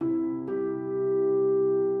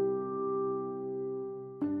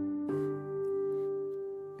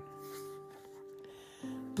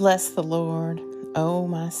Bless the Lord, O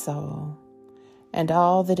my soul, and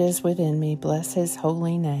all that is within me, bless his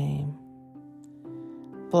holy name.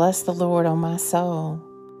 Bless the Lord, O my soul,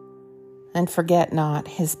 and forget not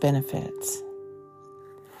his benefits.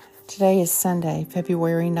 Today is Sunday,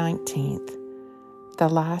 February 19th, the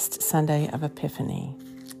last Sunday of Epiphany.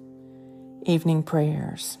 Evening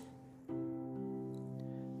prayers.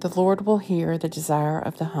 The Lord will hear the desire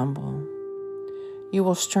of the humble. You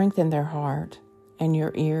will strengthen their heart, and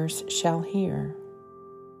your ears shall hear.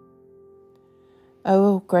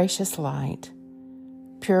 O gracious light,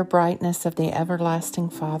 pure brightness of the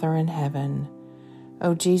everlasting Father in heaven,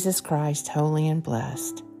 O Jesus Christ, holy and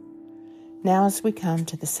blessed. Now as we come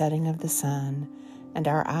to the setting of the sun, and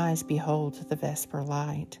our eyes behold the vesper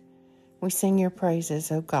light, we sing your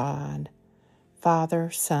praises, O God,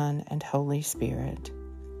 Father, Son, and Holy Spirit.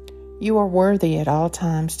 You are worthy at all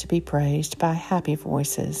times to be praised by happy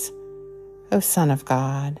voices, O Son of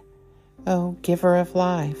God, O Giver of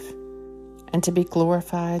life, and to be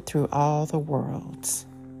glorified through all the worlds.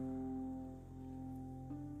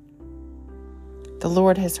 The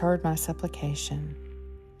Lord has heard my supplication.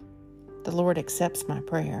 The Lord accepts my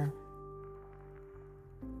prayer.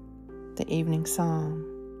 The Evening Psalm.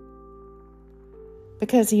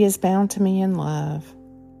 Because he is bound to me in love,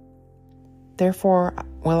 therefore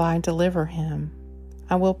will I deliver him.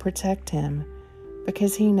 I will protect him,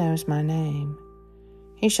 because he knows my name.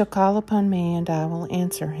 He shall call upon me, and I will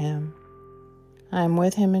answer him. I am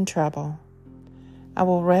with him in trouble. I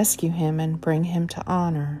will rescue him and bring him to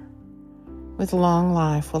honor. With long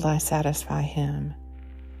life will I satisfy him,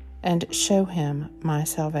 and show him my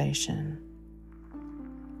salvation.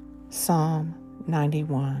 Psalm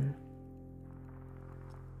 91.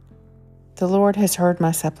 The Lord has heard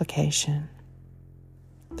my supplication.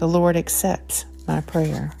 The Lord accepts my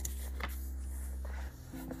prayer.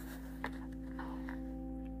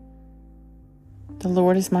 The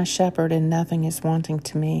Lord is my shepherd, and nothing is wanting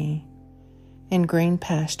to me. In green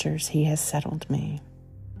pastures he has settled me.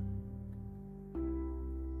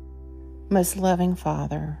 Most loving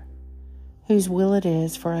Father, whose will it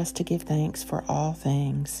is for us to give thanks for all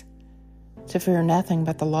things, to fear nothing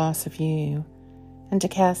but the loss of you, and to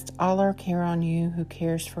cast all our care on you who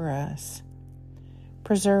cares for us.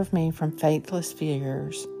 Preserve me from faithless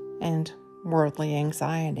fears and worldly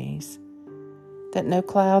anxieties, that no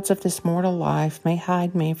clouds of this mortal life may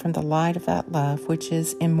hide me from the light of that love which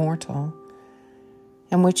is immortal,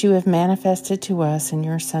 and which you have manifested to us in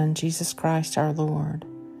your Son, Jesus Christ our Lord,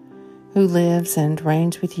 who lives and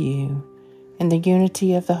reigns with you in the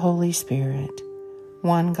unity of the Holy Spirit,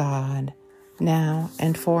 one God, now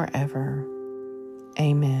and forever.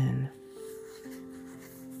 Amen.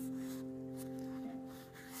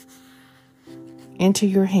 Into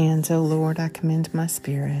your hands, O Lord, I commend my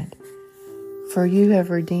spirit. For you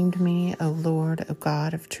have redeemed me, O Lord, O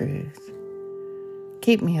God of truth.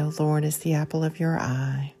 Keep me, O Lord, as the apple of your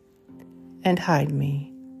eye, and hide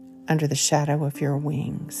me under the shadow of your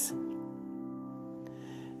wings.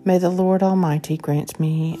 May the Lord Almighty grant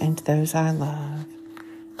me and those I love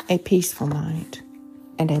a peaceful night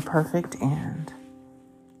and a perfect end.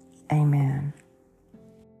 Amen.